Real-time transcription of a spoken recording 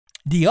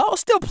Do y'all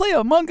still play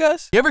Among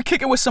Us? You ever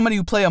kick it with somebody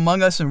who play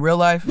Among Us in real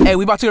life? Hey,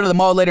 we about to go to the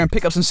mall later and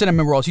pick up some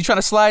cinnamon rolls. You trying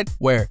to slide?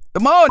 Where? The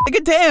mall,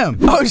 nigga, damn.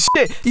 Oh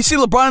shit, you see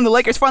LeBron and the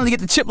Lakers finally get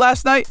the chip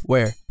last night?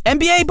 Where?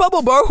 NBA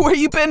bubble, bro. Where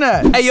you been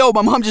at? Hey, yo,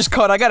 my mom just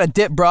called. I got a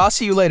dip, bro. I'll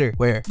see you later.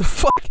 Where? The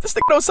fuck? This nigga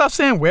don't stop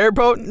saying where,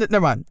 bro.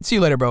 Never mind. See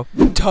you later, bro.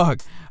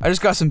 Dog, I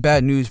just got some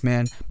bad news,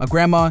 man. My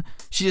grandma,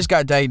 she just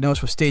got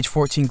diagnosed with stage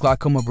 14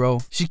 glaucoma, bro.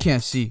 She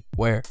can't see.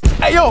 Where?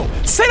 Hey, yo,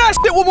 say that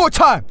shit one more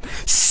time.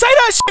 Say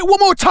that shit one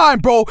more time,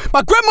 bro.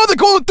 My grandmother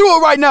going through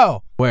it right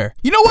now. Where?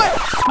 You know what?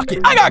 Fuck it.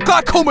 I got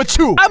glaucoma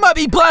too. I might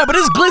be blind, but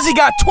this glizzy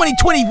got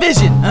 20/20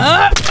 vision.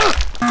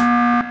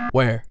 Huh?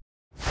 Where?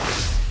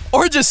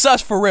 Or just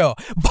sus for real.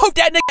 Vote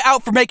that nigga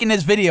out for making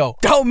this video.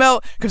 Don't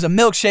melt, cause a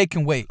milkshake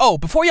can wait. Oh,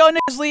 before y'all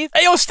niggas leave,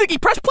 hey yo, Sticky,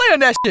 press play on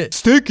that shit.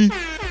 Sticky.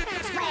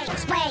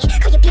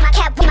 Could you be my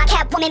cat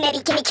woman?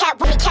 Maybe give me cat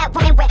woman.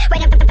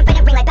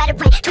 Ring like better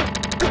ring.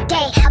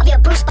 Today, I'll be a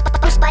Bruce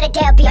by the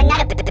day. I'll be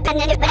not a but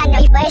I know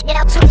you it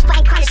out. So it's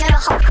fine, crying, it's not a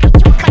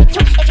whole.